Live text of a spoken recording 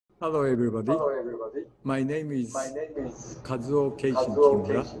Hello, everybody. My name is Kazuo Keishin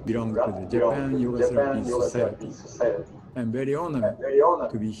Kimura, belong to the Japan Yoga Therapy Society. I'm very honored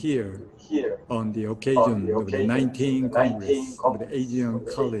to be here on the occasion of the 19th Congress of the Asian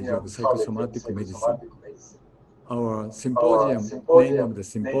College of Psychosomatic Medicine. Our symposium, name of the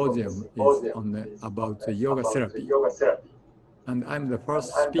symposium is about the yoga therapy. And I'm the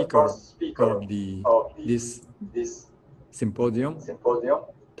first speaker of this symposium.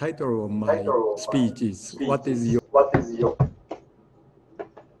 Title of my speech is What is Yoga?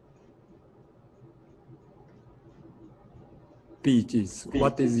 Speech is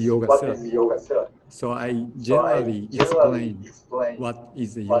What is Yoga Therapy? So I generally explain what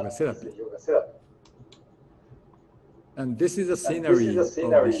is the yoga therapy. And this is a scenery of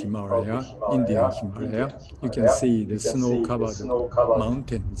the Himalaya, Indian Himalaya. You can see the snow-covered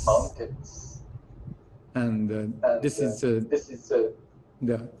mountains. And this is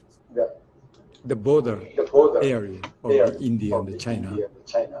the border area of India and China.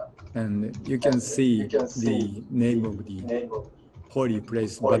 And you can see the name of the holy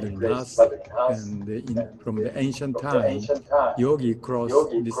place, Badrinath. And from the ancient time, Yogi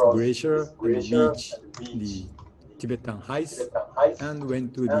crossed this glacier and reached the Tibetan heights and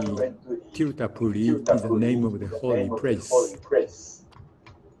went to the Tirupuri, is the name of the holy place.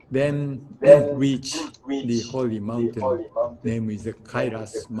 Then reach the holy mountain, name is the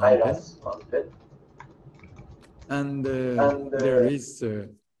Kailas mountain. And there is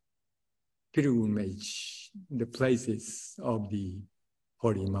pilgrimage, the places of the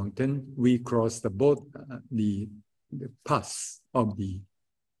holy mountain. We cross the pass of the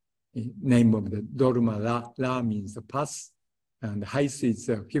name of the Dorma La means the pass, and the height is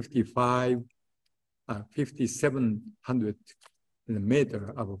 5,700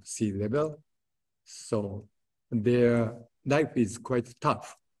 meters above sea level. So their life is quite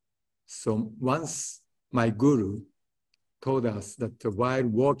tough. So once my guru told us that while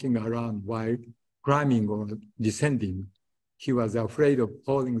walking around, while climbing or descending, he was afraid of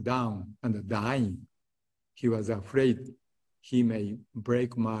falling down and dying. He was afraid he may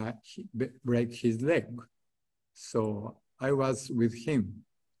break his leg. So I was with him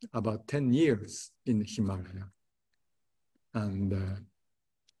about 10 years in the Himalaya. And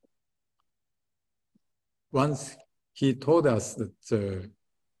once he told us that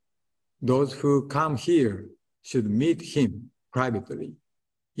those who come here should meet him privately,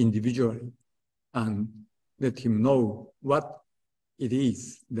 individually, and let him know what it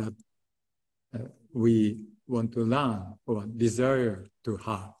is that we want to learn or desire to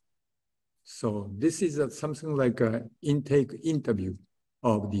have. So this is something like an intake interview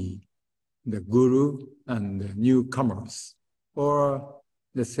of the guru and the newcomers, or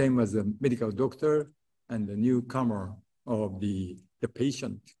the same as a medical doctor and the newcomer of the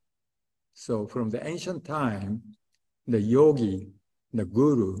patient. So from the ancient time, the yogi, the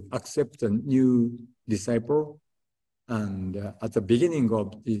guru, accepts a new disciple. And at the beginning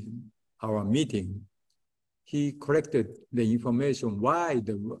of our meeting, he collected the information why,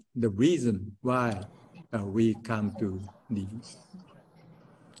 the reason why we come to the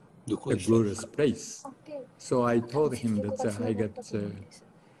guru's place. So I told him that I got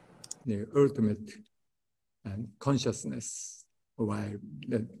the ultimate consciousness while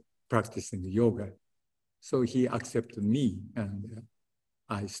practicing yoga. So he accepted me, and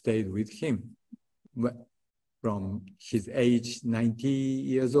I stayed with him from his age 90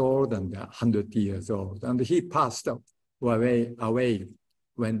 years old and 100 years old. And he passed away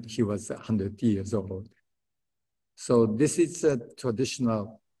when he was 100 years old. So this is a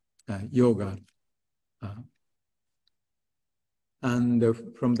traditional yoga. And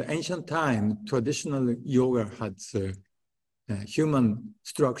from the ancient time, traditional yoga had human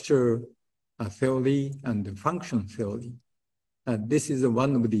structure theory and function theory. This is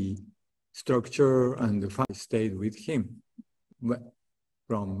one of the structure and function stayed with him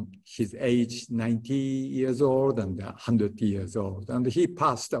from his age 90 years old and 100 years old. And he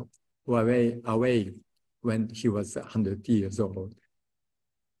passed away when he was 100 years old.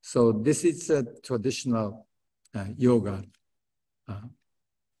 So this is a traditional yoga.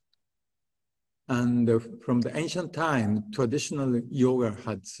 And from the ancient time, traditional yoga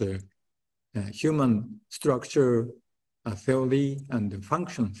had human structure theory and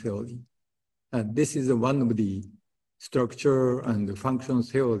function theory. This is one of the structure and function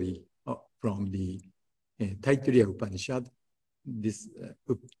theory from the Taittiriya Upanishad. This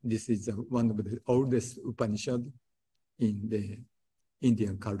is one of the oldest Upanishad in the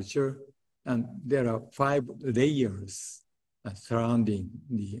Indian culture. And there are 5 layers surrounding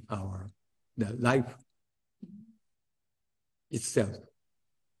the life itself.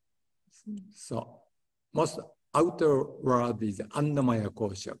 So most outer world is Annamaya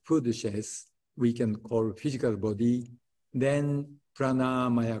Kosha, food shells, we can call physical body. Then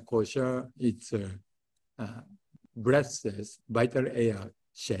Pranamaya Kosha, it's breath cells, vital air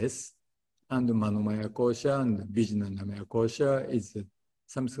shells. And Manomaya Kosha and Vijnanamaya Kosha is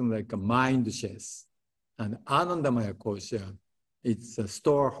something like a mind shells. And Anandamaya Kosha, it's a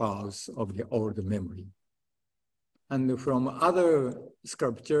storehouse of the old memory. And from other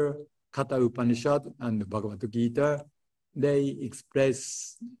sculpture, Katha Upanishad and Bhagavad Gita, they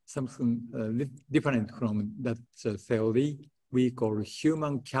express something different from that theory. We call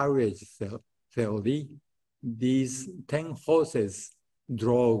human carriage theory. These 10 horses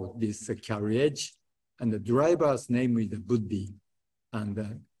drove this carriage, and the driver's name is the Buddhi.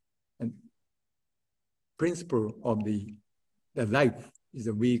 And principle of the life is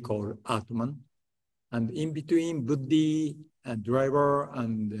we call Atman. And in between Buddhi, driver,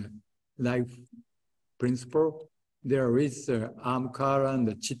 and life principle, there is Amkara and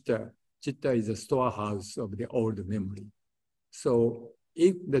the Chitta. Chitta is a storehouse of the old memory. So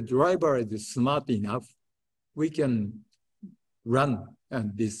if the driver is smart enough, we can run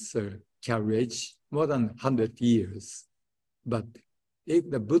this carriage more than 100 years. But if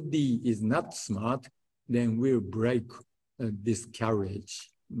the Buddhi is not smart, then we'll break this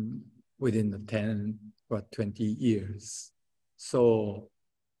carriage within the 10 or 20 years. So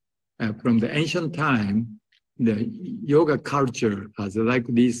from the ancient time, the yoga culture has like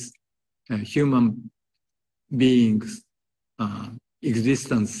this human beings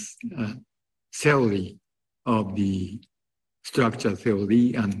existence theory of the structure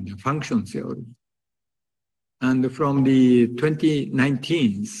theory and the function theory. And from the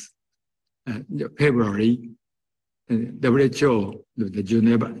 2019 February, WHO, the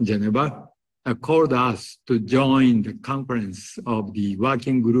Geneva, called us to join the conference of the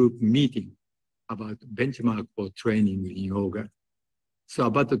working group meeting about benchmark for training in yoga. So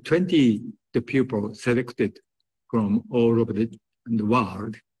about 20 people selected from all over the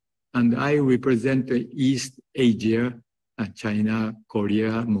world, and I represent East Asia, China,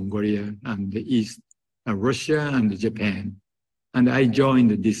 Korea, Mongolia, and East Russia and Japan. And I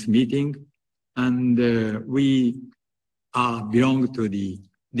joined this meeting, and we belong to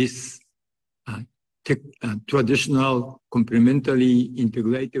this traditional complementary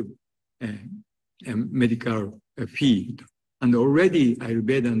integrative medical field. And already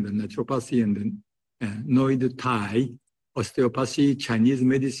Ayurveda and naturopathy and Noid Thai, osteopathy, Chinese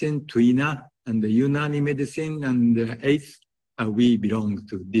medicine, Tuina, and the Unani medicine, and eighth, we belong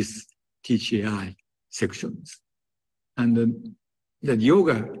to this TCI sections. And the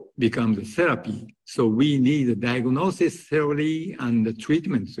yoga becomes a therapy. So we need a diagnosis theory and the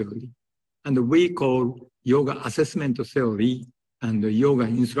treatment theory. And we call yoga assessment theory and the yoga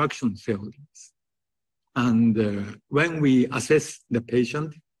instruction theories. And when we assess the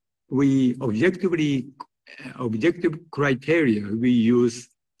patient, we objective criteria, we use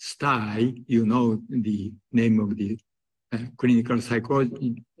STI, you know the name of the clinical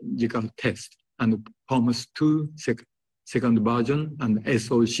psychological test, and POMS 2 second version, and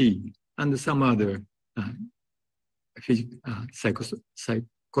SOC, and some other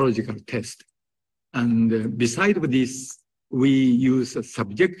psychological test. And beside this, we use a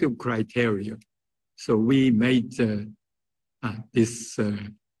subjective criteria. So we made this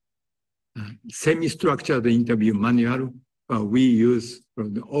semi-structured interview manual. We use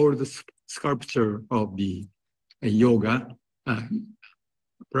from all the sculpture of the yoga.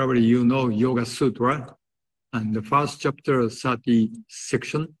 Probably you know Yoga Sutra, and the first chapter, 30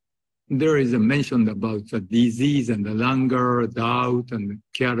 section, there is a mention about the disease and the languor, doubt and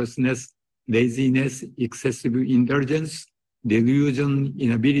carelessness, laziness, excessive indulgence, delusion,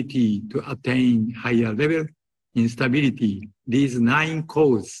 inability to attain higher level, instability. These 9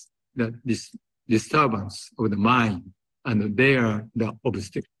 cause that this disturbance of the mind, and they are the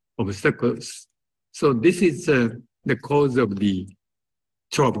obstacles. So this is the cause of the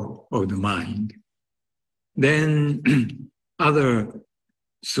trouble of the mind. Then other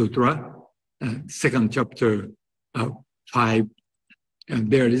sutra, second chapter 5,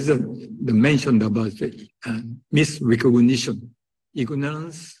 there is the mention about the misrecognition.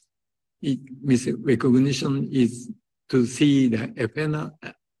 Ignorance, misrecognition is to see the ephemeral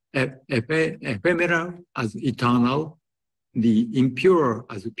as eternal, the impure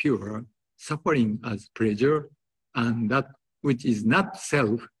as pure, suffering as pleasure, and that which is not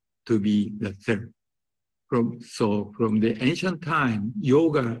self to be the self. So from the ancient time,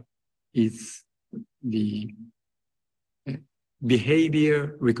 yoga is the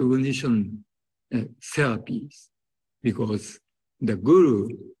behavior recognition therapies, because the guru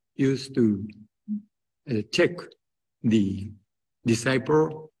used to check the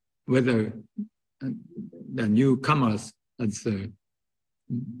disciple whether the newcomers as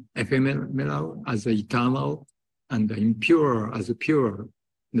ephemeral, as eternal, and the impure as pure,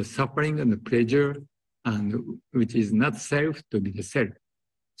 the suffering and the pleasure, and which is not self to be the self.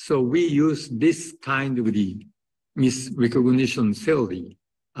 So we use this kind of the misrecognition theory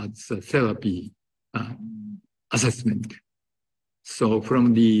as a therapy assessment. So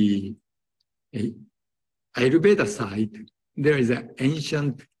from the Ayurveda side, there is an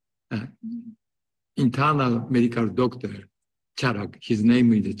ancient internal medical doctor, Charak. His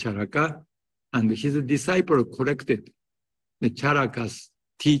name is Charaka, and his disciple collected the Charaka's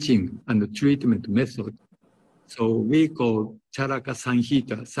teaching and the treatment method. So we call Charaka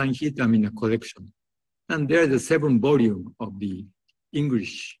Sanhita. Sanhita means a collection. And there is a 7 volume of the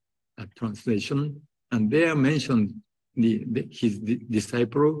English translation. And there mentioned his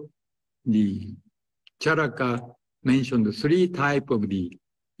disciple, the Charaka mentioned 3 types of the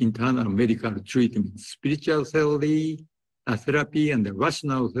internal medical treatment: spiritual therapy, and the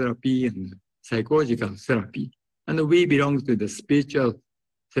rational therapy, and psychological therapy. And we belong to the spiritual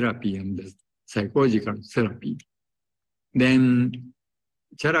therapy and the psychological therapy. Then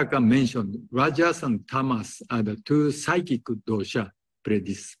Charaka mentioned Rajas and Tamas are the 2 psychic dosha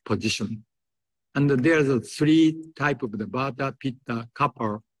predisposition. And there's a 3 types of the Vata, Pitta,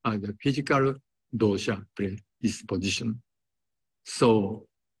 Kapha are the physical dosha predisposition. So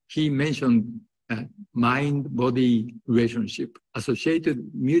he mentioned mind-body relationship associated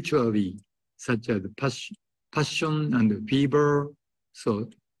mutually, such as passion and fever. So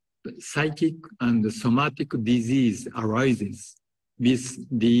psychic and somatic disease arises with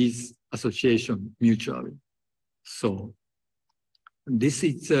these associations mutually. So this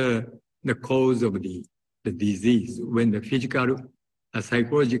is the cause of the disease. When the physical,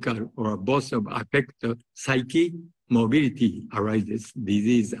 psychological, or both of affect the psyche, mobility arises,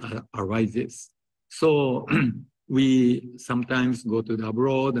 disease arises. So we sometimes go to the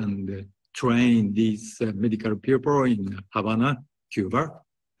abroad and train these medical people in Havana, Cuba,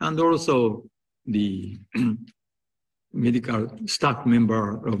 and also the medical staff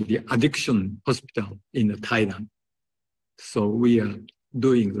member of the addiction hospital in Thailand. So we are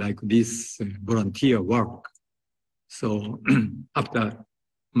doing like this volunteer work. So after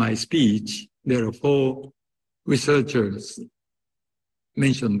my speech, there are 4 researchers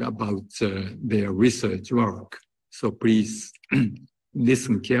mentioned about their research work. So please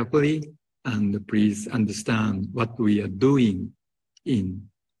listen carefully and please understand what we are doing in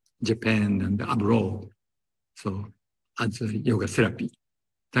Japan and abroad. So as a yoga therapy.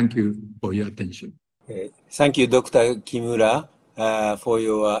 Thank you for your attention. Thank you, Dr. Kimura, for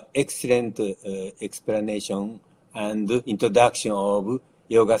your excellent explanation and introduction of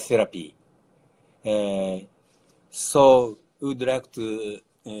yoga therapy. So we would like to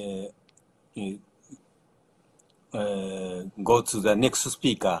go to the next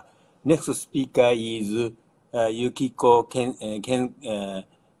speaker. Next speaker is Yukiko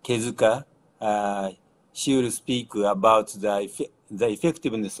Kezuka. She will speak about the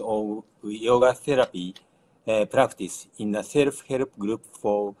effectiveness of yoga therapy practice in a self-help group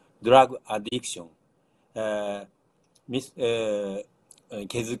for drug addiction. Ms.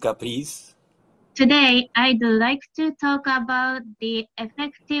 Kezuka, please. Today, I'd like to talk about the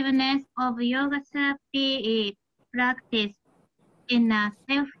effectiveness of yoga therapy practice in a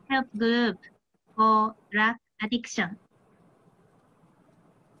self-help group for drug addiction.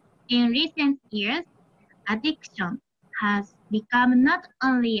 In recent years, addiction has become not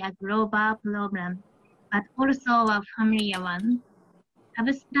only a global problem, but also a familiar one.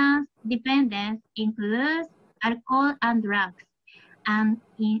 Substance dependence includes alcohol and drugs, and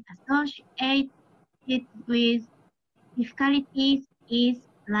is associated with difficulties in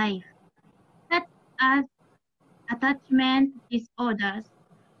life, such as attachment disorders,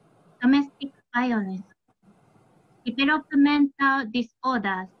 domestic violence, developmental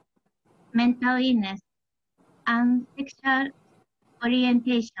disorders, mental illness, and sexual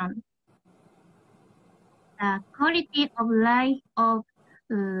orientation. The quality of life of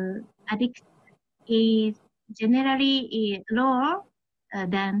addicts is generally lower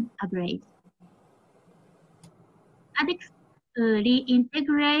than average. Addicts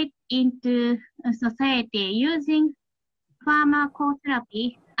reintegrate into society using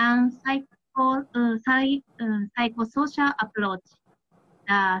pharmacotherapy and psychosocial approach.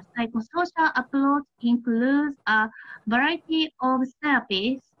 The psychosocial approach includes a variety of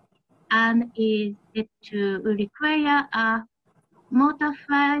therapies and is said to require a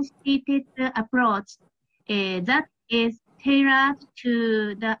multifaceted approach that is tailored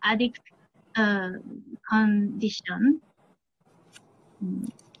to the addict condition.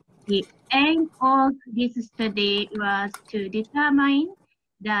 The aim of this study was to determine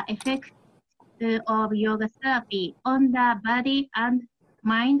the effect of yoga therapy on the body and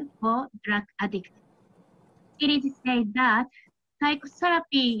mind for drug addicts. It is said that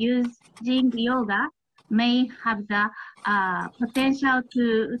psychotherapy using yoga may have the potential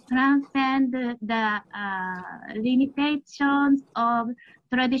to transcend the limitations of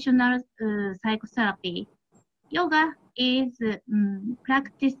traditional psychotherapy. Yoga is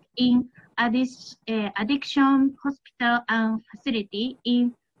practiced in addiction hospital and facility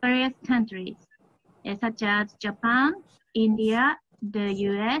in various countries, such as Japan, India, the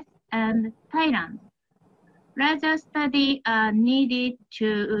US, and Thailand. Further study are needed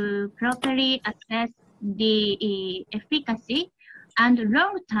to properly assess the efficacy and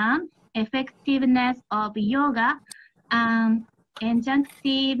long-term effectiveness of yoga and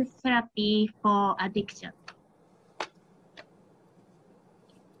adjunctive therapy for addiction.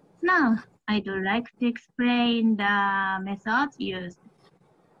 Now, I'd like to explain the methods used.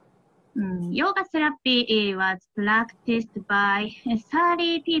 Yoga therapy was practiced by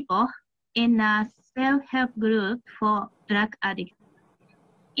 30 people in a self-help group for drug addicts.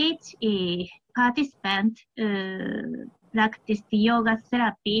 Each participant practiced yoga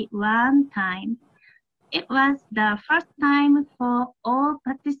therapy one time. It was the first time for all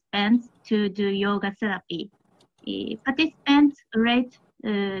participants to do yoga therapy. Participants rate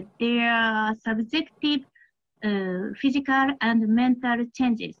their subjective physical and mental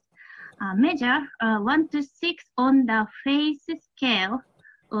changes. Measure 1 to 6 on the face scale.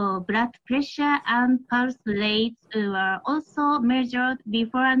 Blood pressure and pulse rates were also measured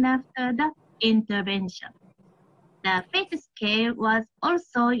before and after the intervention. The face scale was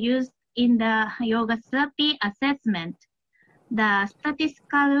also used in the yoga therapy assessment. The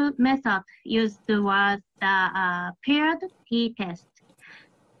statistical method used was the paired t-test.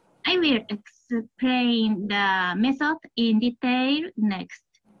 I will explain the method in detail next.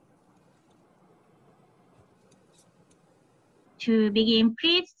 To begin,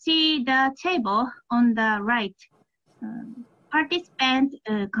 please see the table on the right. Participants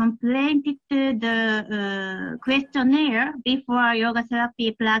completed the questionnaire before yoga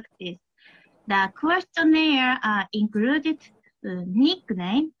therapy practice. The questionnaire included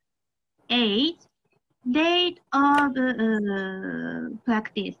nickname, age, date of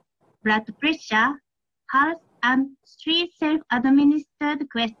practice, blood pressure, health, and 3 self-administered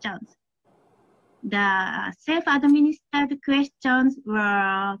questions. The self-administered questions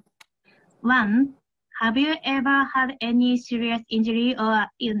were: 1. Have you ever had any serious injury or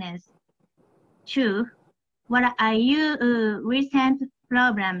illness? 2. What are your recent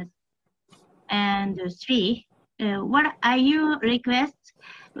problems? And 3. What are your requests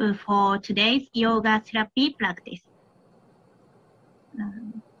for today's yoga therapy practice?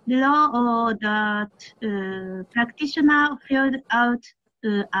 Below the practitioner filled out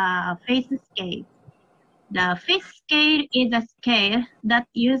a face scale. The face scale is a scale that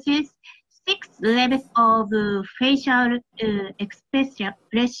uses 6 levels of facial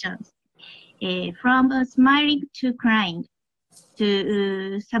expressions, from smiling to crying,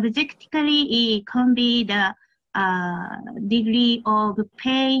 to subjectively convey the degree of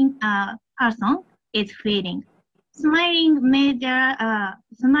pain a person is feeling. Smiling means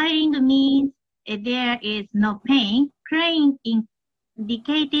there is no pain. Crying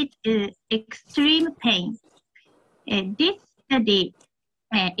indicated extreme pain. This study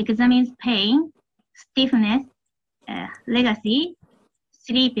examines pain, stiffness, legacy,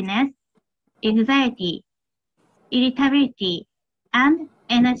 sleepiness, anxiety, irritability, and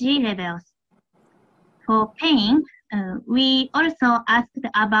energy levels. For pain, we also asked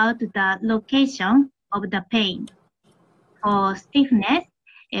about the location of the pain. For stiffness,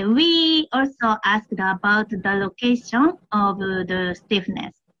 we also asked about the location of the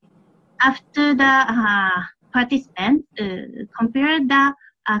stiffness. After the participants compared the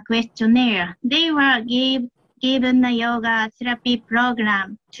questionnaire, they were given a yoga therapy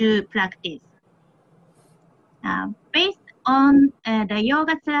program to practice. Based on the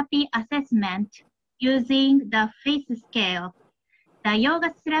yoga therapy assessment using the face scale, the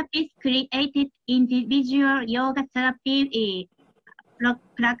yoga therapist created individual yoga therapy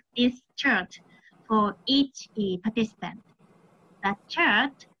practice chart for each participant. The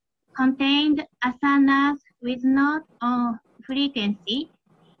chart contained asanas with notes on frequency,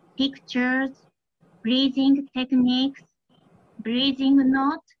 pictures, breathing techniques, breathing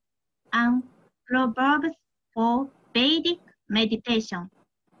notes, and proverbs for Vedic meditation.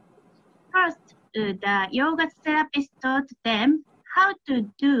 First, the yoga therapist taught them how to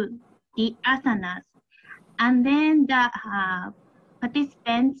do the asanas, and then the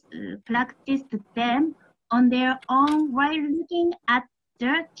participants practiced them on their own while looking at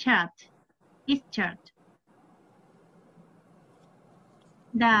the chart, this chart.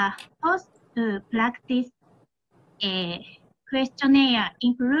 The post-practice questionnaire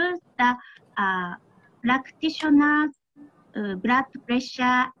includes the practitioner's blood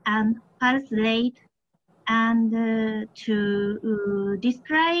pressure and pulse rate, and to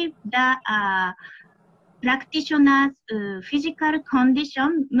describe the practitioner's physical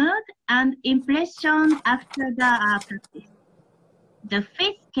condition, mood, and impression after the practice. The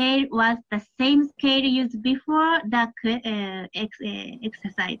fifth scale was the same scale used before the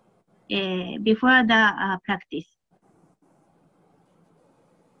exercise, before the practice.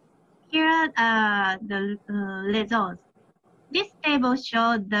 Here are the results. This table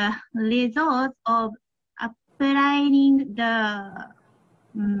shows the results of applying the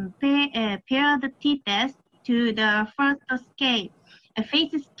paired t-test to the first scale,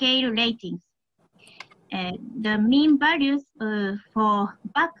 face scale ratings. The mean values for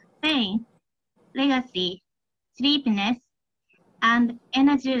back pain, legacy, sleepiness, and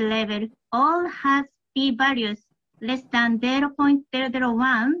energy level all has p-values less than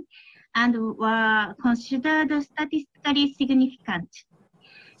 0.001 and were considered statistically significant.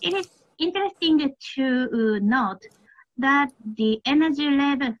 It is interesting to note that the energy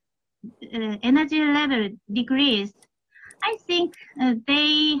level decreased. I think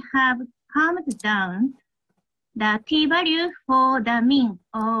they have calmed down. The t-value for the mean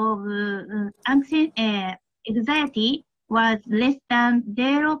of anxiety was less than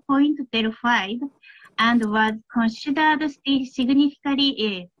 0.05 and was considered statistically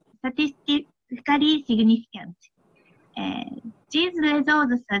significant. These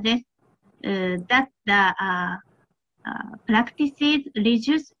results suggest that the practices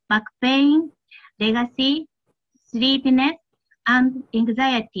reduce back pain, legacy, sleepiness, and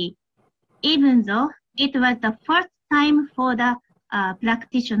anxiety, even though it was the first time for the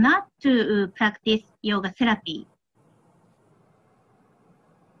practitioner to practice yoga therapy.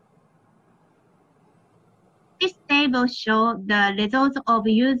 This table shows the results of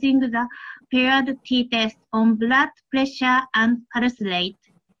using the paired t-test on blood pressure and pulse rate.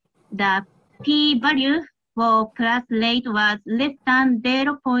 The p-value for pulse rate was less than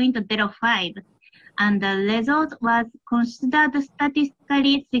 0.05, and the result was considered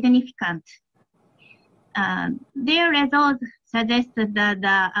statistically significant. Their results suggest that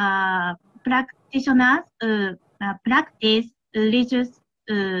the practitioners practice reduced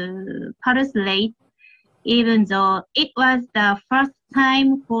pulse rate, even though it was the first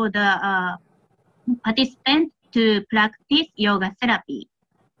time for the participant to practice yoga therapy.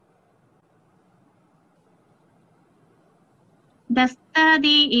 The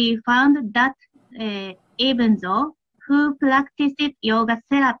study found that even though who practiced yoga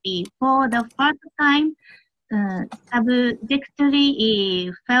therapy for the first time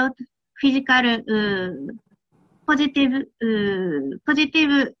subjectively felt physical positive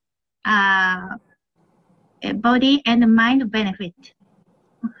body and mind benefit,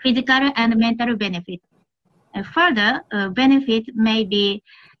 physical and mental benefit. Further benefit may be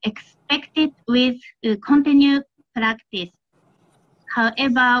expected with continued practice.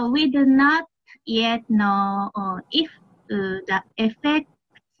 However, we do not yet know if the effects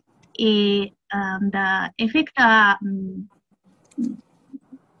are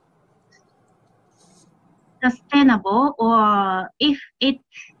sustainable, or if it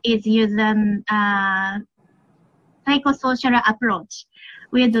is using a psychosocial approach.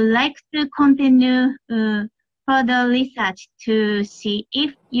 We'd like to continue further research to see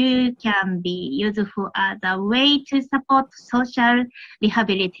if you can be useful as a way to support social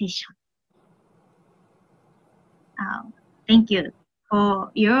rehabilitation. Thank you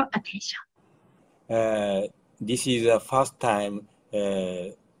for your attention. This is the first time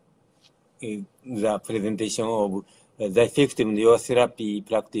the presentation of the effective yoga therapy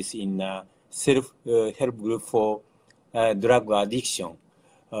practice in a self-help group for drug addiction.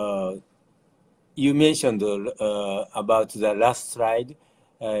 You mentioned about the last slide,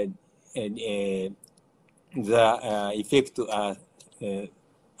 the effects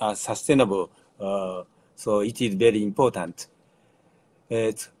are sustainable, so it is very important.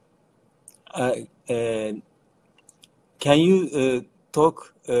 Can you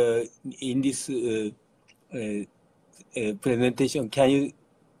talk in this presentation? Can you?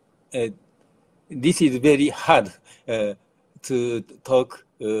 This is very hard to talk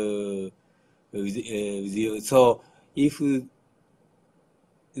with you. So if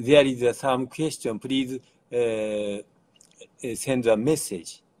there is some question, please send a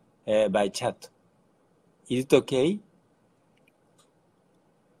message by chat. Is it okay?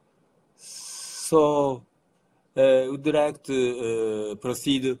 So, would like to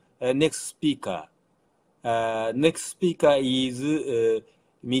proceed. Next speaker. Next speaker is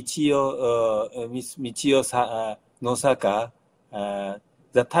Miss Michio Nosaka.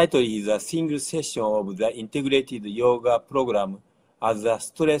 The title is a single session of the integrated yoga program as a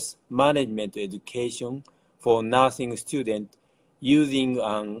stress management education for nursing students using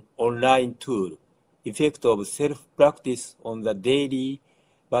an online tool. Effect of self-practice on the daily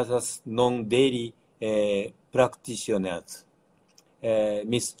versus non-daily practitioners.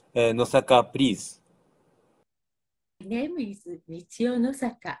 Miss Nosaka, please. My name is Michio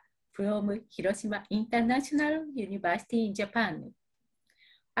Nosaka from Hiroshima International University in Japan.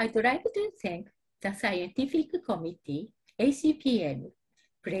 I'd like to thank the Scientific Committee, ACPM,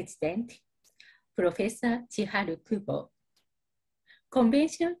 President, Professor Chiharu Kubo,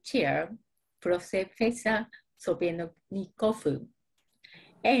 Convention Chair, Professor Sobenikov,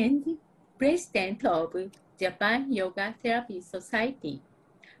 and President of Japan Yoga Therapy Society,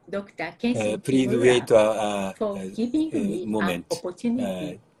 Dr. Kenshi Please Kimura, wait for giving me moment. an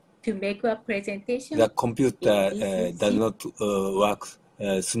opportunity to make a presentation. The computer in this does not work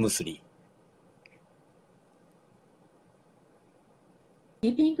smoothly.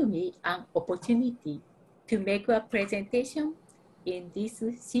 Giving me an opportunity to make a presentation in this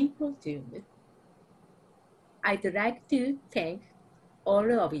symposium. I'd like to thank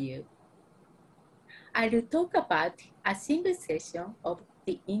all of you. I'll talk about a single session of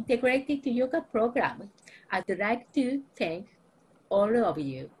the integrated yoga program. I'd like to thank all of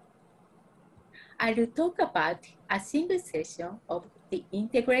you. I'll talk about a single session of the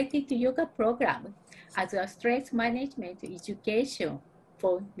integrated yoga program as a stress management education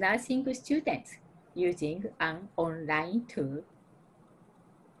for nursing students using an online tool.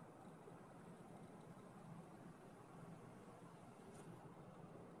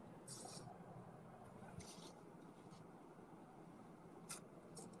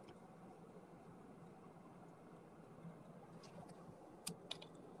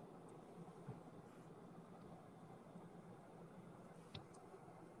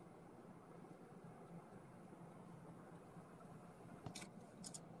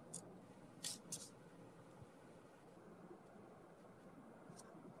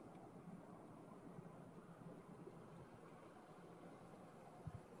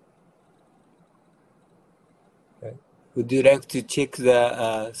 Would you like to check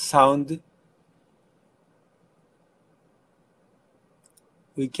the sound?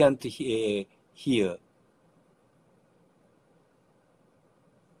 We can't hear.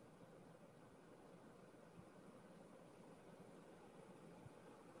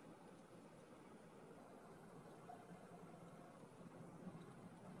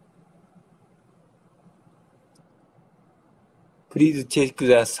 Please check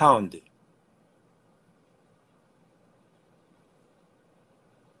the sound.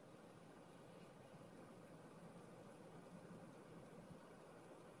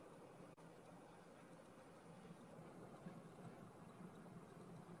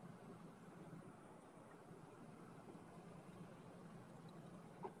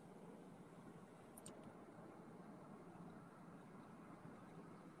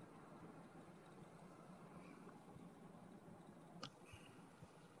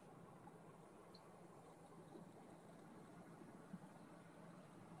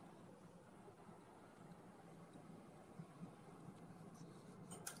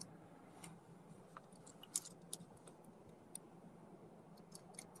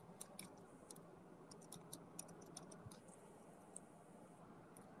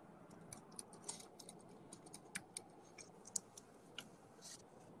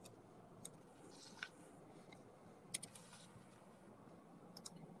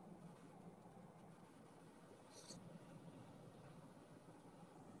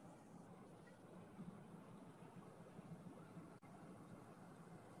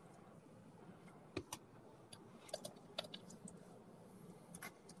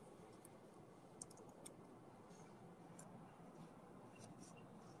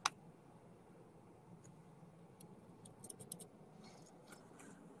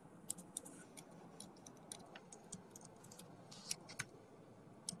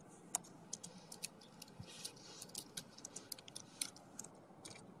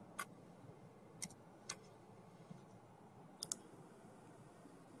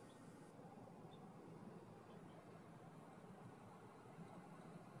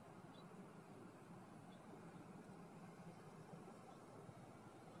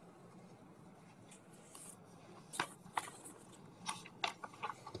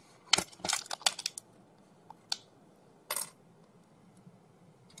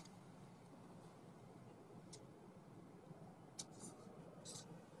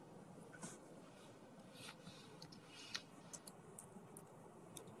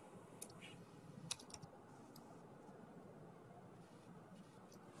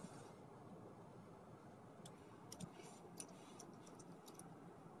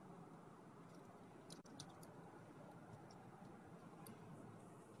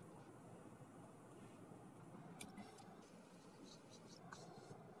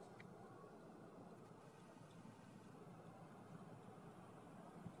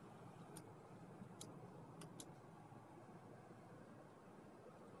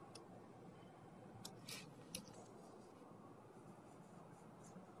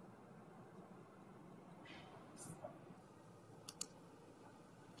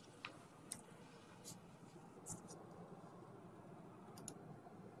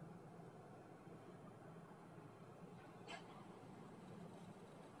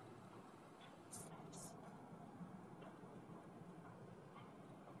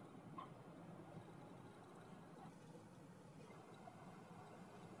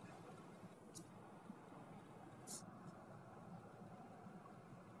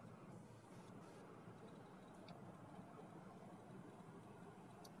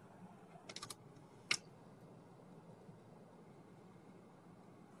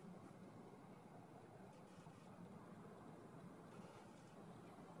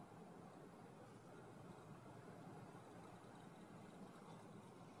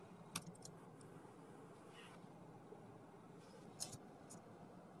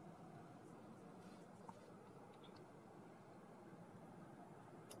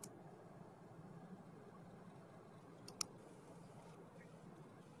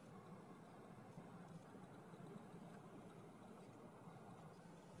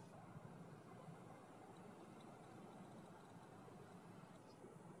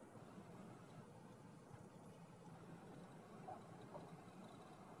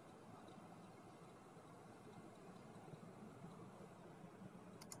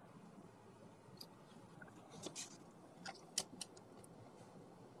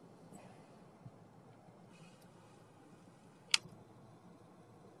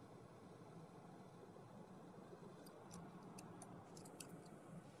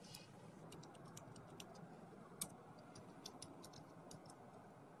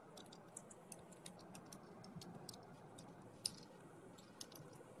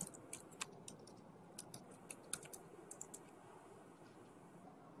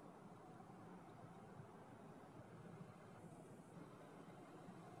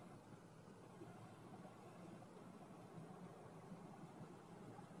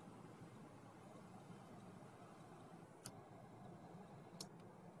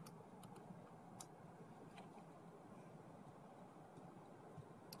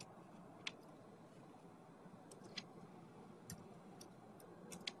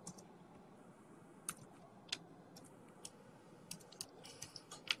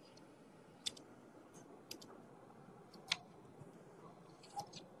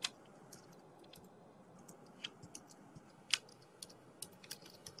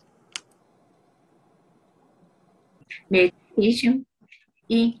 meditation.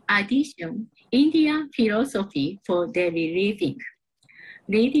 In addition, Indian philosophy for daily living,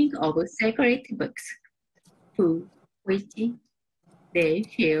 reading of sacred books, through which they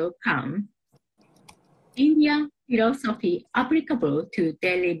feel calm. Indian philosophy applicable to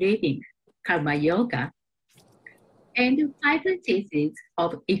daily living, karma yoga, and 5 theses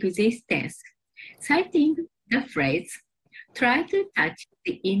of existence, citing the phrase, try to touch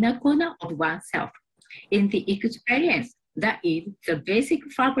the inner corner of oneself in the experience that is the basic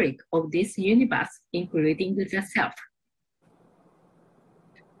fabric of this universe, including the self.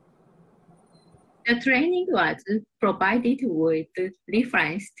 The training was provided with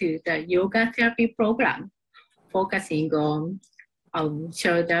reference to the yoga therapy program, focusing on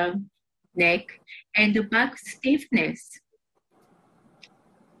shoulder, neck, and back stiffness.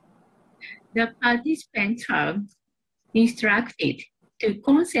 The participants are instructed to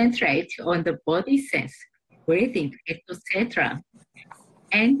concentrate on the body sense, breathing, etc.,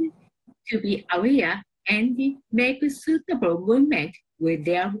 and to be aware and make suitable movement with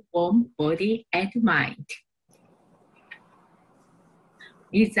their own body and mind.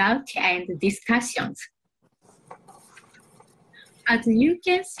 Results and discussions. As you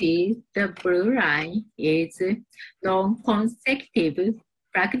can see, the blue line is non-consecutive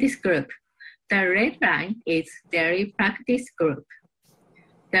practice group. The red line is daily practice group.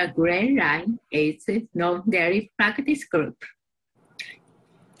 The gray line is non-daily practice group.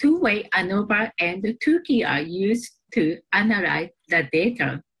 Two-way ANOVA and Tukey are used to analyze the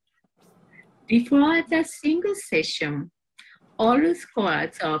data. Before the single session, all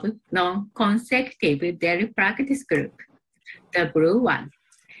scores of non-consecutive daily practice group, the blue one,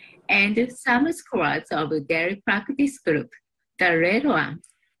 and some scores of daily practice group, the red one,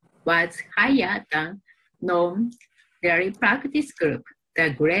 was higher than non-daily practice group,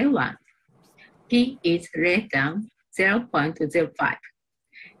 the gray one. P is less than 0.05.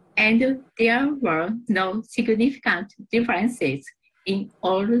 And there were no significant differences in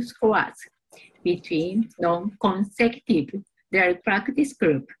all scores between non-consecutive daily practice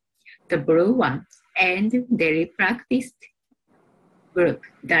group, the blue one, and daily practice group,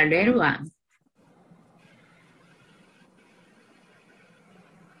 the red one.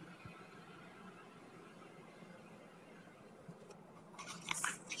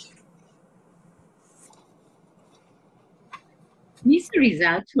 This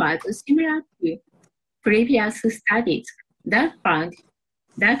result was similar to previous studies that found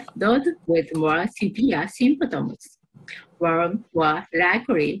that those with more severe symptoms were more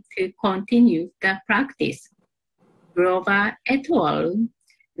likely to continue the practice. Grover et al.,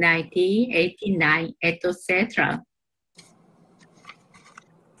 1989, etc.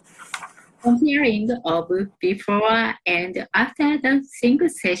 Comparing of before and after the single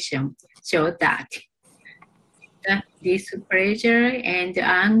session showed that the displeasure and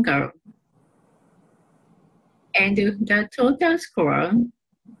anger and the total score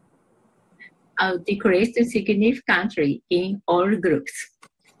decreased significantly in all groups.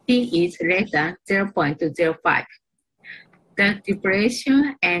 P is less than 0.05. The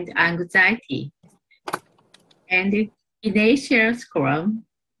depression and anxiety and initial score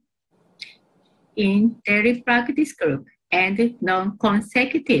in daily practice group and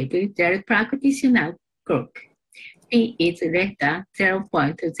non-consecutive daily practitioner group, P is less than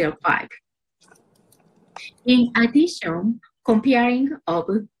 0.05. In addition, comparing of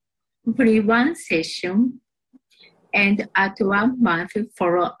pre-1 session and at 1 month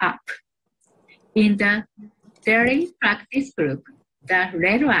follow-up. In the daily practice group, the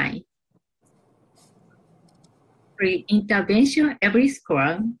red line, pre-intervention every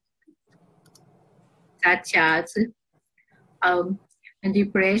score, such as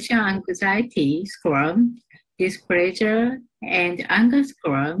depression, anxiety score, displeasure and anger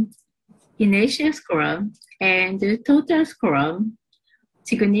score, initial score, and total score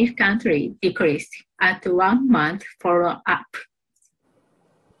significantly decreased at 1 month follow-up.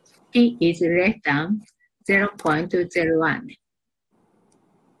 P is less than 0.01.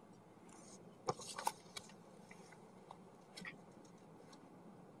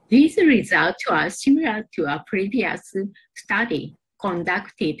 These results are similar to a previous study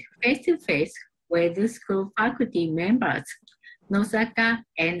conducted face-to-face with school faculty members, Nosaka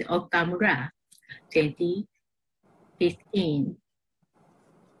and Okamura, 2015.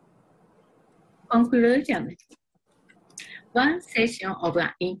 Conclusion. One session of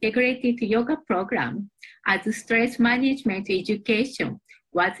an integrated yoga program as stress management education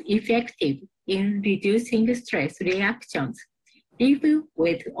was effective in reducing stress reactions, even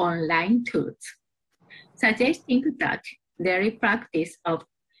with online tools, suggesting that daily practice of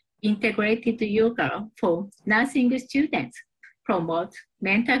integrated yoga for nursing students promote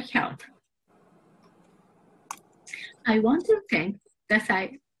mental health. I want to thank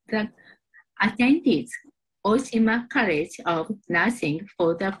the attendees, Oshima College of Nursing,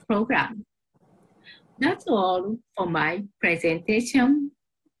 for the program. That's all for my presentation.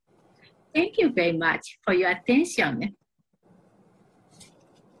 Thank you very much for your attention.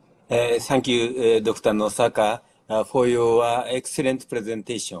 Thank you, Dr. Nosaka, for your excellent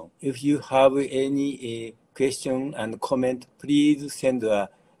presentation. If you have any question and comment, please send a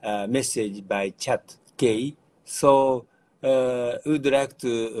message by chat. Okay. So, would like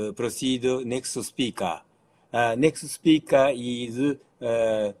to proceed next speaker. Next speaker is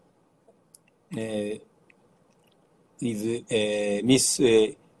Miss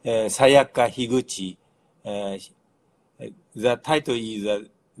Sayaka Higuchi. The title is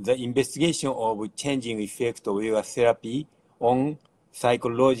The Investigation of Changing Effect of Yoga Therapy on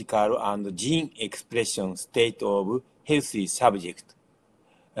Psychological and Gene Expression State of Healthy Subject.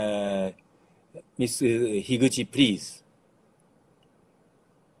 Ms. Higuchi, please.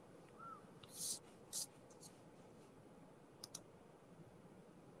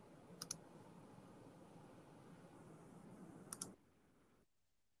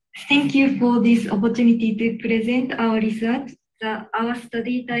 Thank you for this opportunity to present our research. Our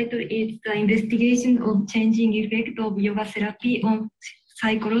study title is The Investigation of Changing Effect of Yoga Therapy on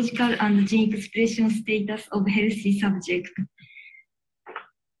Psychological and Gene Expression Status of Healthy Subjects.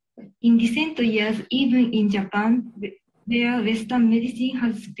 In recent years, even in Japan, where Western medicine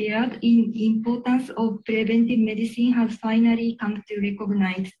has spared, in importance of preventive medicine has finally come to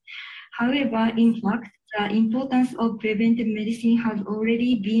recognize. However, in fact, the importance of preventive medicine has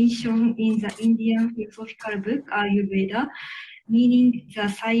already been shown in the Indian philosophical book Ayurveda, meaning the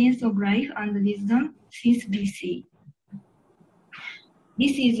science of life and wisdom, since BC.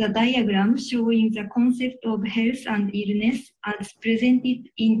 This is a diagram showing the concept of health and illness as presented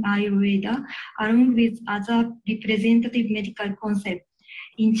in Ayurveda, along with other representative medical concepts.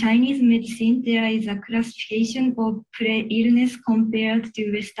 In Chinese medicine, there is a classification of pre-illness compared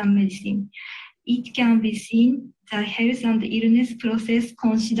to Western medicine. It can be seen the health and illness process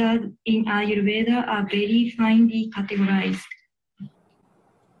considered in Ayurveda are very finely categorized.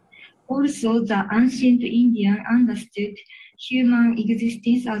 Also, the ancient Indian understood human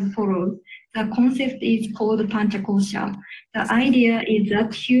existence as follows. The concept is called Panchakosha. The idea is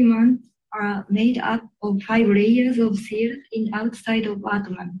that humans are made up of 5 layers of cells in outside of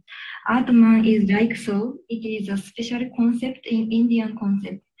Atman. Atman is like so. It is a special concept in Indian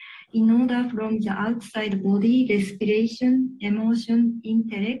concept. In order from the outside body, respiration, emotion,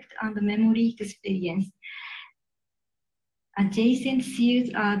 intellect, and memory experience. Adjacent cells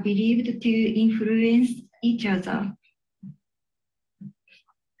are believed to influence each other.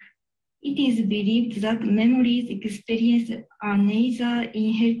 It is believed that memories experience are neither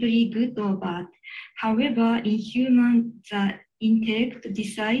inherently good or bad. However, in humans, the intellect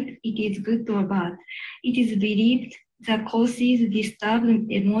decides it is good or bad. It is believed that causes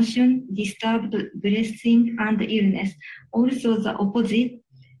disturbed emotion, disturbed breathing, and illness. Also, the opposite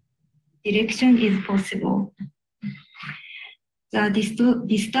direction is possible. The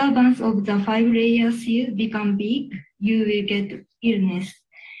disturbance of the 5-layer cells become big, you will get illness.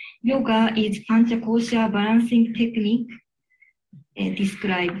 Yoga is Panchakosha balancing technique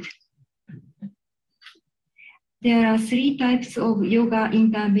described. There are 3 types of yoga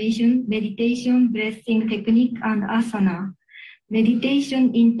intervention: meditation, breathing technique, and asana.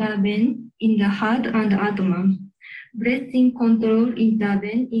 Meditation intervenes in the heart and abdomen. Breathing control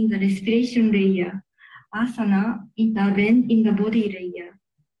intervenes in the respiration layer. Asana intervenes in the body layer.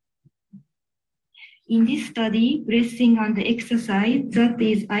 In this study, breathing and exercise, that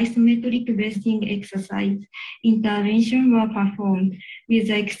is isometric breathing exercise, intervention were performed with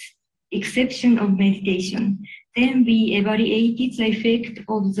the exception of meditation. Then we evaluated the effect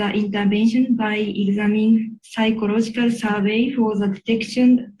of the intervention by examining psychological survey for the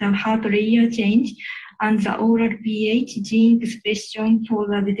detection of heart layer change and the oral pH gene expression for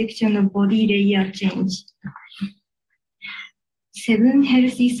the detection of body layer change. 7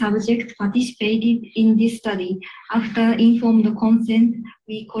 healthy subjects participated in this study. After informed consent,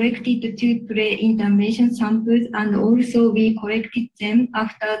 we collected 2 pre-intervention samples and also we collected them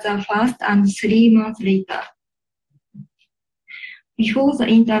after the first and 3 months later. Before the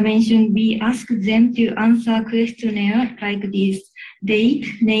intervention, we asked them to answer questionnaire like this: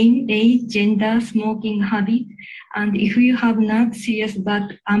 date, name, age, gender, smoking habit, and if you have not serious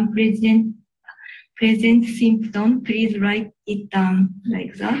but present symptom, please write it down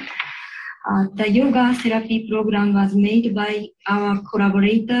like that. The yoga therapy program was made by our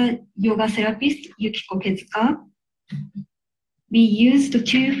collaborator, yoga therapist Yukiko Kezuka. We used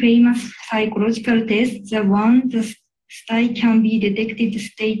two famous psychological tests. The one, the state can be detected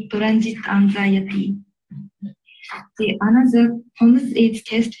state transit anxiety. The another, POMS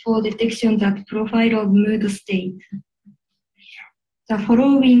test for detection that profile of mood state. The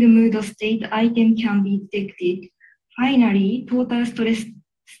following mood state item can be detected. Finally, total stress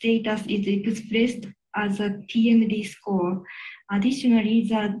status is expressed as a TMD score. Additionally,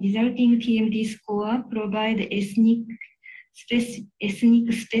 the resulting TMD score provides ethnic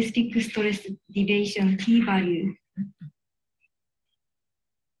specific stress deviation T-value.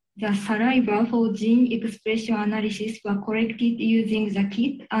 The saliva for gene expression analysis were collected using the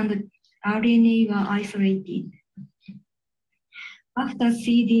kit and RNA were isolated. After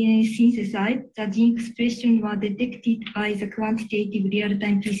cDNA synthesized, the gene expression was detected by the quantitative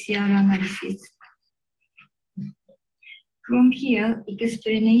real-time PCR analysis. From here,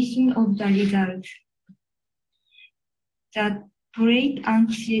 explanation of the results. The trait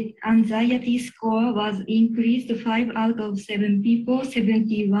anxiety score was increased 5 out of 7 people,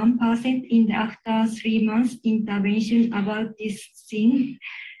 71% in the after 3 months intervention. About this thing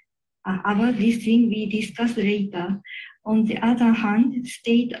we discussed later. On the other hand,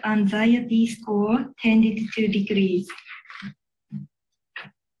 state anxiety score tended to decrease.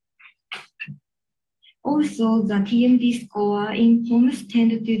 Also, the TMD score in POMS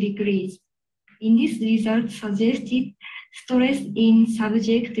tended to decrease. In this result suggested stress in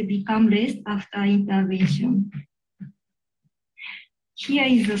subject become less after intervention. Here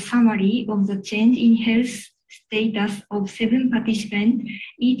is a summary of the change in health status of 7 participants.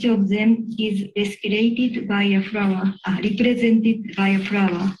 Each of them is represented by a flower.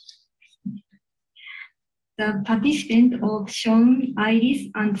 The participant of shown iris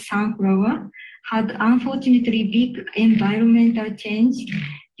and sunflower had unfortunately big environmental change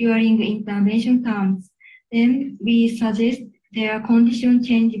during intervention terms. Then we suggest their condition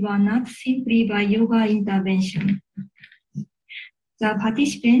change were not simply by yoga intervention. The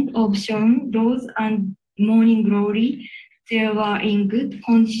participant of shown rose and morning glory, they were in good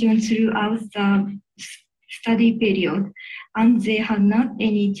condition throughout the study period, and they had not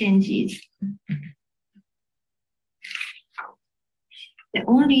any changes. The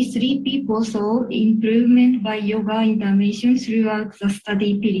only 3 people saw improvement by yoga intervention throughout the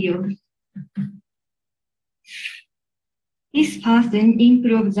study period. This person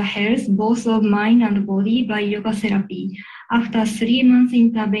improved the health both of mind and body by yoga therapy. After 3 months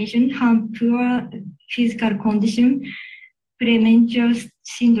intervention, had poor physical condition, premenstrual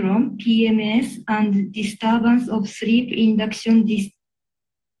syndrome, PMS, and disturbance of sleep induction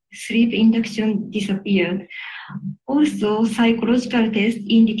disappeared. Also, psychological tests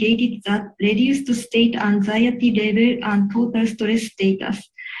indicated that reduced state anxiety level and total stress status.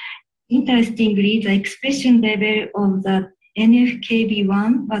 Interestingly, the expression level of the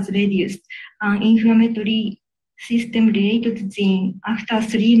NF-κB1 was reduced, an inflammatory system-related gene, after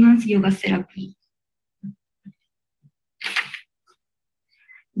 3 months yoga therapy.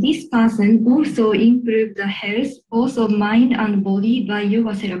 This person also improved the health both of mind and body by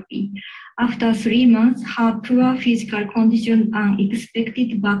yoga therapy. After 3 months, her poor physical condition and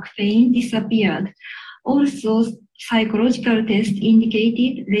unexpected back pain disappeared. Also, psychological tests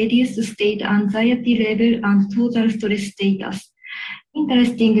indicated reduced state anxiety level and total stress status.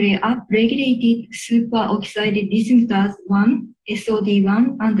 Interestingly, upregulated superoxide dismutase 1,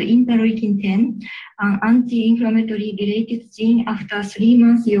 SOD1, and interleukin-10, an anti-inflammatory related gene after 3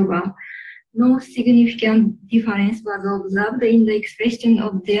 months yoga. No significant difference was observed in the expression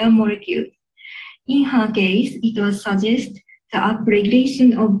of their molecule. In her case, it was suggested the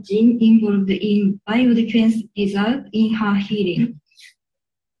upregulation of gene involved in biodefense result in her healing.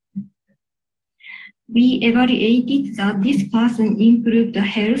 We evaluated that this person improved the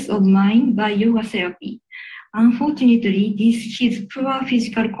health of mind by yoga therapy. Unfortunately, his poor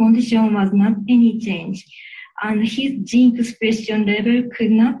physical condition was not any change, and his gene expression level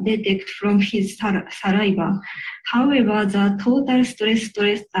could not detect from his saliva. However, the total stress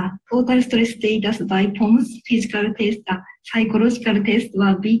status by POMS, physical test, psychological test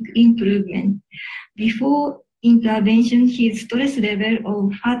were big improvement. Before intervention, his stress level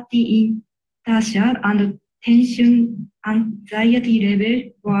of fatty inertia and tension anxiety level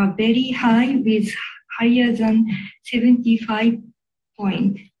were very high, with higher than 75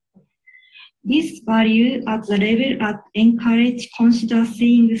 points. This value at the level that encourage consider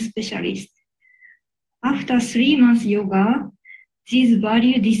seeing specialist. After 3 months yoga, this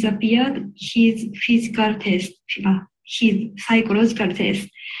value disappeared. His physical test, his psychological test.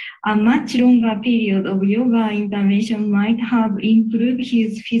 A much longer period of yoga intervention might have improved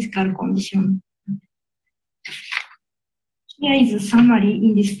his physical condition. Here is a summary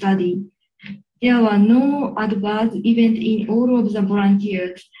in this study. There were no adverse events in all of the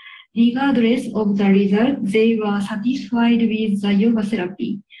volunteers. Regardless of the result, they were satisfied with the yoga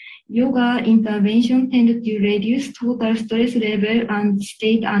therapy. Yoga intervention tended to reduce total stress level and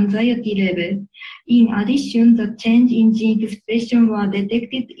state anxiety level. In addition, the change in gene expression was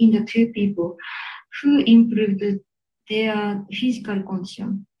detected in the two people who improved their physical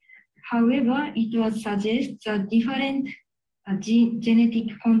condition. However, it was suggested that different genetic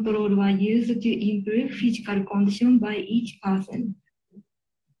control were used to improve physical condition by each person.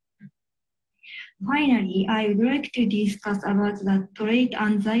 Finally, I would like to discuss about the trait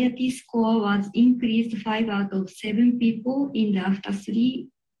anxiety score was increased 5 out of 7 people in the after 3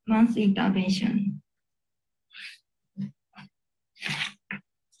 months intervention.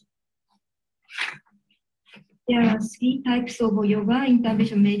 There are 3 types of yoga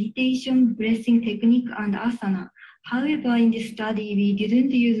intervention: meditation, breathing technique, and asana. However, in this study, we didn't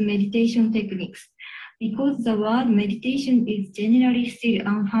use meditation techniques. Because the word meditation is generally still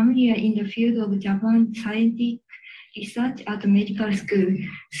unfamiliar in the field of Japan scientific research at medical school,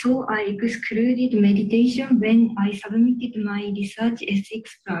 so I excluded meditation when I submitted my research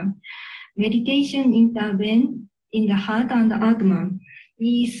ethics plan. Meditation intervened in the heart and abdomen.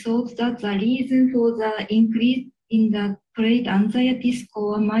 We thought that the reason for the increase in the trait anxiety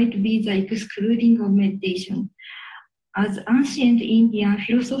score might be the excluding of meditation. As ancient Indian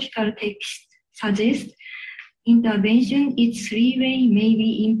philosophical texts suggest, intervention is 3-way may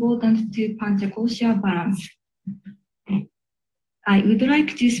be important to Panchakosha balance. I would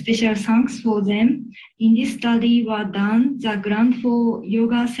like to special thanks for them. In this study were done the grant for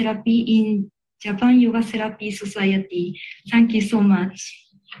yoga therapy in Japan Yoga Therapy Society. Thank you so much.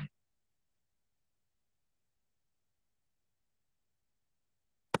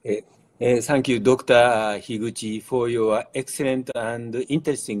 Thank you, Dr. Higuchi, for your excellent and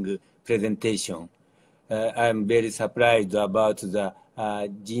interesting presentation. I'm very surprised about the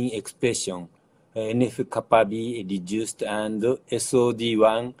gene expression, NF-kappa B reduced and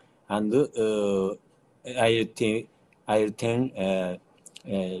SOD1 and IL-10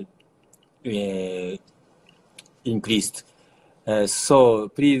 increased. So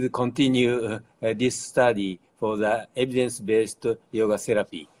please continue this study for the evidence-based yoga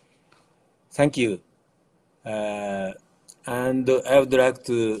therapy. Thank you. And I would like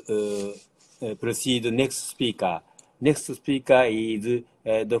to proceed to next speaker. Next speaker is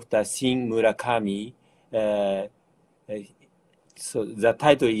Dr. Shin Murakami. So the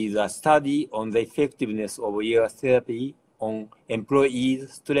title is A Study on the Effectiveness of Yoga Therapy on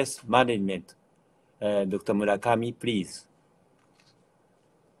Employees' Stress Management. Dr. Murakami, please.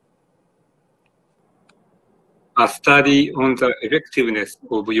 A study on the effectiveness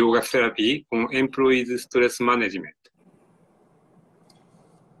of yoga therapy on employees' stress management.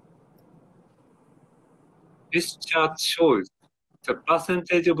 This chart shows the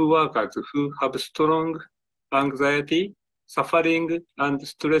percentage of workers who have strong anxiety, suffering, and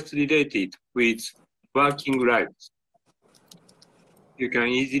stress related with working lives. You can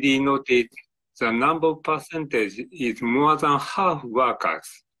easily notice the number percentage is more than half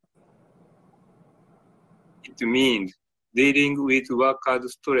workers. It means dealing with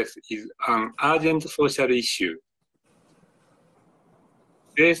workers' stress is an urgent social issue.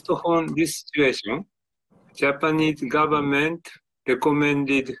 Based on this situation, Japanese government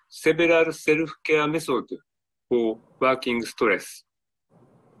recommended several self-care methods for working stress.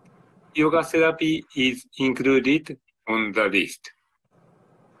 Yoga therapy is included on the list.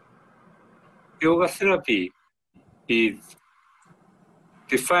 Yoga therapy is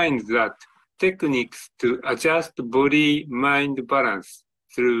defined that techniques to adjust body-mind balance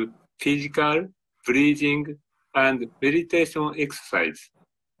through physical, breathing, and meditation exercise.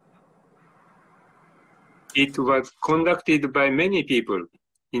 It was conducted by many people.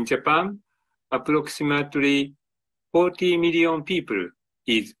 In Japan, approximately 40 million people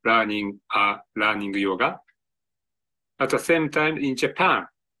is learning yoga. At the same time, in Japan,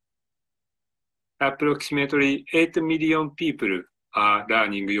 approximately 8 million people are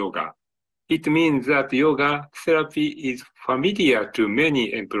learning yoga. It means that yoga therapy is familiar to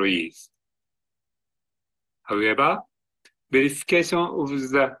many employees. However, verification of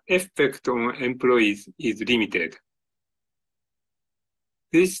the effect on employees is limited.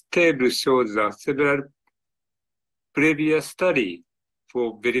 This table shows several previous studies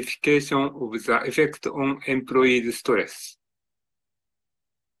for verification of the effect on employees' stress.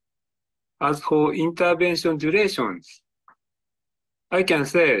 As for intervention durations, I can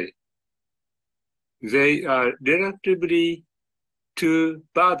say they are relatively too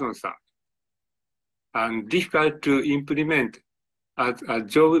burdensome and difficult to implement as a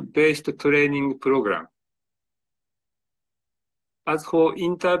job-based training program. As for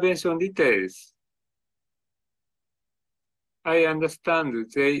intervention details, I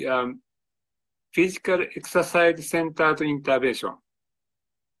understand they are physical exercise-centered intervention.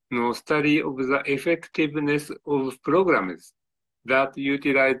 No study of the effectiveness of programs that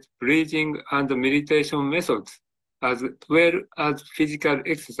utilize breathing and meditation methods as well as physical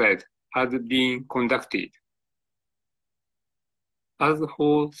exercise has been conducted. As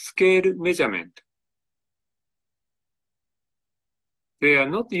for scale measurement, they are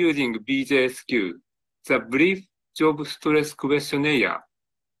not using BJSQ, the Brief Job Stress Questionnaire.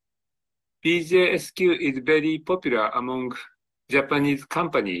 BJSQ is very popular among Japanese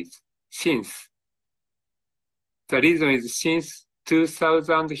companies since. The reason is since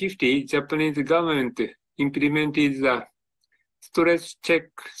 2050, Japanese government implemented the stress check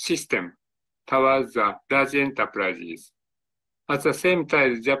system towards the large enterprises. At the same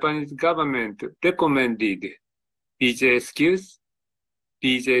time, Japanese government recommended BJSQ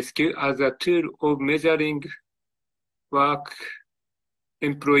as a tool of measuring work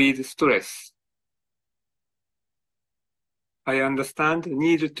employees' stress. I understand the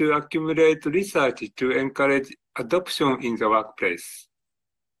need to accumulate research to encourage adoption in the workplace.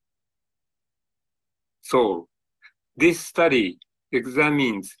 So, this study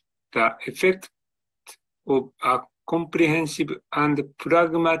examines the effect of a comprehensive and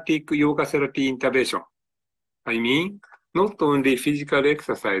pragmatic yoga therapy intervention. I mean, not only physical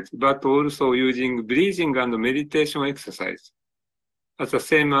exercise, but also using breathing and meditation exercise. At the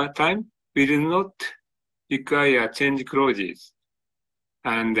same time, we will not require change clothes,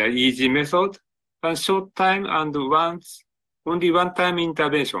 and the easy method, and short time and only one-time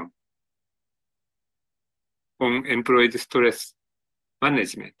intervention on employee stress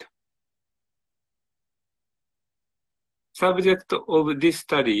management. Subject of this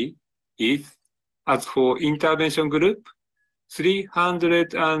study is, as for intervention group,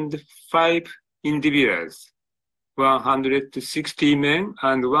 305 individuals, 160 men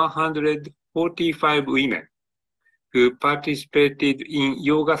and 145 women who participated in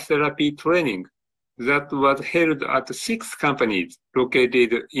yoga therapy training that was held at 6 companies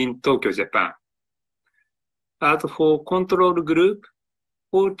located in Tokyo, Japan. As for control group,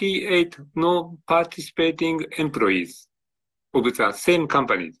 48 non-participating employees of the same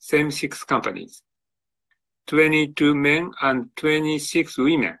companies, same 6 companies, 22 men and 26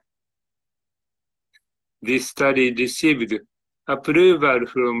 women. This study received approval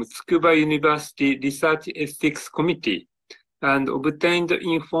from Tsukuba University Research Ethics Committee and obtained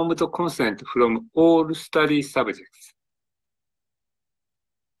informed consent from all study subjects.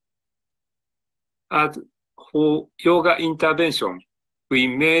 As for yoga intervention, we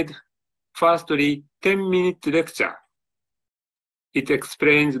made firstly 10-minute lecture. It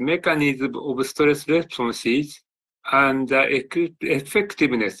explains mechanism of stress responses and the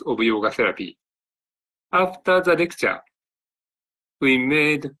effectiveness of yoga therapy. After the lecture, we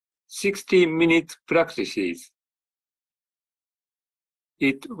made 60-minute practices.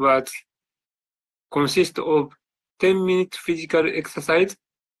 It was consist of 10-minute physical exercise,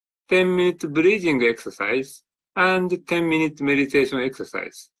 10-minute breathing exercise, and 10-minute meditation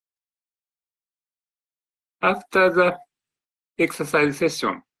exercise. After the exercise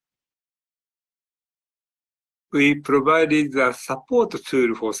session, we provided the support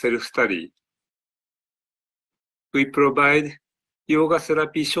tool for self-study. We provide yoga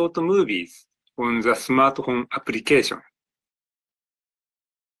therapy short movies on the smartphone application.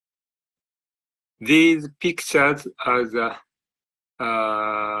 These pictures are the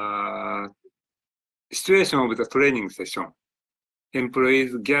situation of the training session.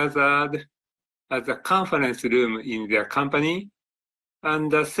 Employees gathered at the conference room in their company,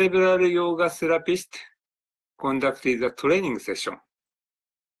 and several yoga therapists conducted the training session.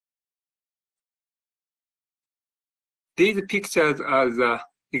 These pictures are the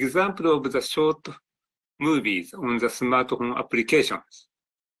example of the short movies on the smartphone applications.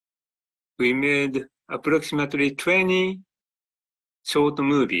 We made approximately 20 short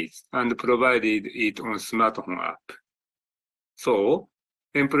movies and provided it on smartphone app. So,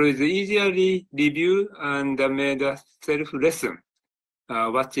 employees easily review and made a self-lesson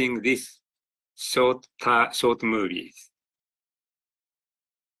watching these short movies.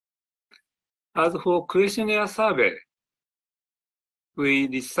 As for questionnaire survey, we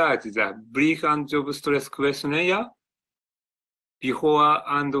researched the brief and job stress questionnaire before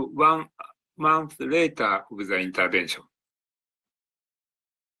and 1 month later of the intervention.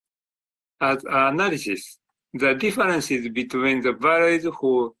 as an analysis, the differences between the values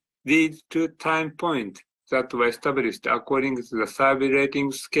for these two time points that were established according to the survey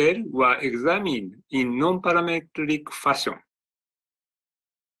rating scale were examined in non-parametric fashion.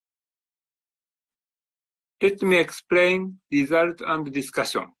 Let me explain result and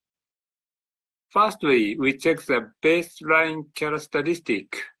discussion. Firstly, we check the baseline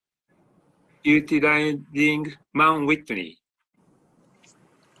characteristic utilizing Mann-Whitney.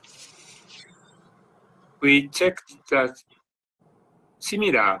 We checked that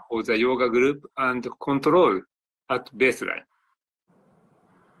similar for the yoga group and control at baseline.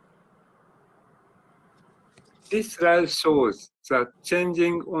 This slide shows the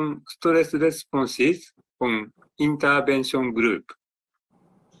changing on stress responses on intervention group.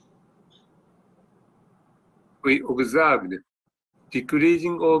 We observed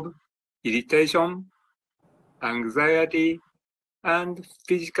decreasing of irritation, anxiety, and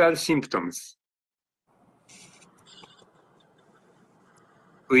physical symptoms.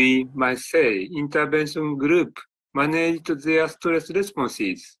 We might say intervention group managed their stress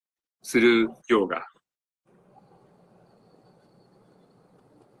responses through yoga.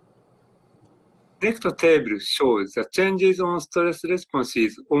 Next table shows the changes on stress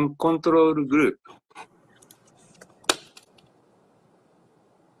responses on control group.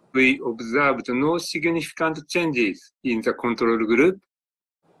 We observed no significant changes in the control group.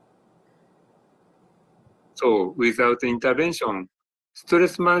 So without intervention,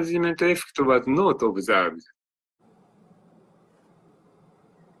 stress management effect was not observed.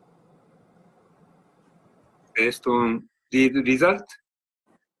 Based on these results,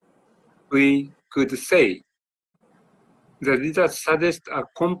 we could say the results suggest a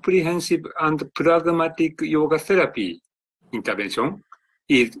comprehensive and pragmatic yoga therapy intervention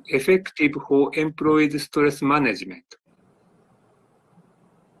is effective for employee stress management.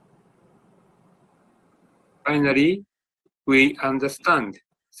 Finally, we understand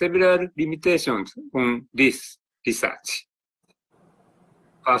several limitations on this research.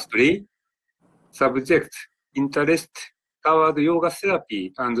 Firstly, subject interest toward yoga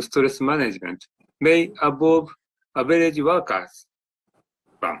therapy and stress management may above average workers,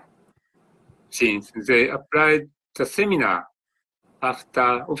 since they applied the seminar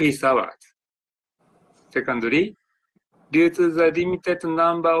after office hours. Secondly, due to the limited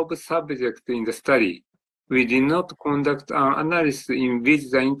number of subjects in the study, we did not conduct an analysis in which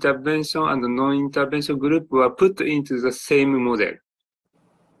the intervention and non-intervention group were put into the same model.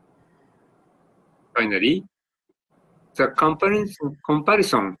 Finally, the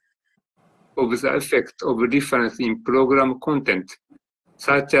comparison of the effect of difference in program content,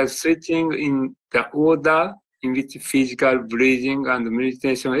 such as switching in the order in which physical breathing and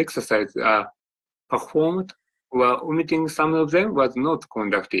meditation exercises are performed, or omitting some of them, was not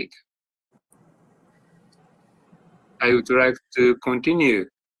conducted. I would like to continue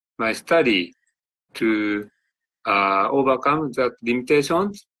my study to overcome that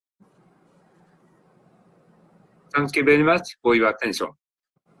limitations. Thank you very much for your attention.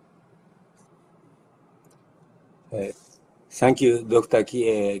 Thank you, Dr.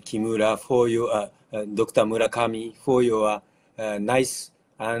 Kimura, for your Dr. Murakami, for your nice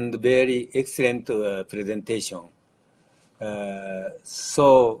and very excellent presentation.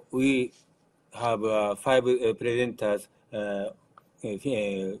 So we have 5 presenters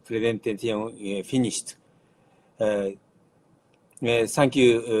presentation finished. Thank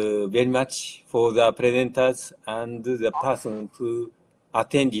you very much for the presenters and the person who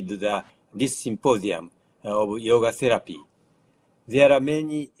attended this symposium of yoga therapy. There are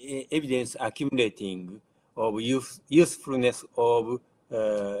many evidence accumulating of usefulness of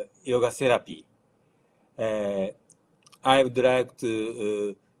yoga therapy. I would like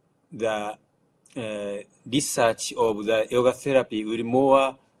to the research of the yoga therapy will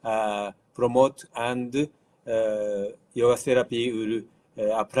more promote and yoga therapy will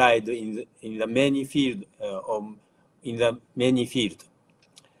applied in the many field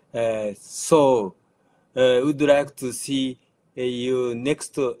So would like to see you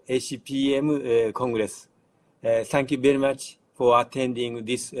next ACPM Congress. Thank you very much for attending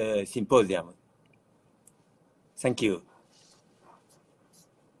this symposium. Thank you.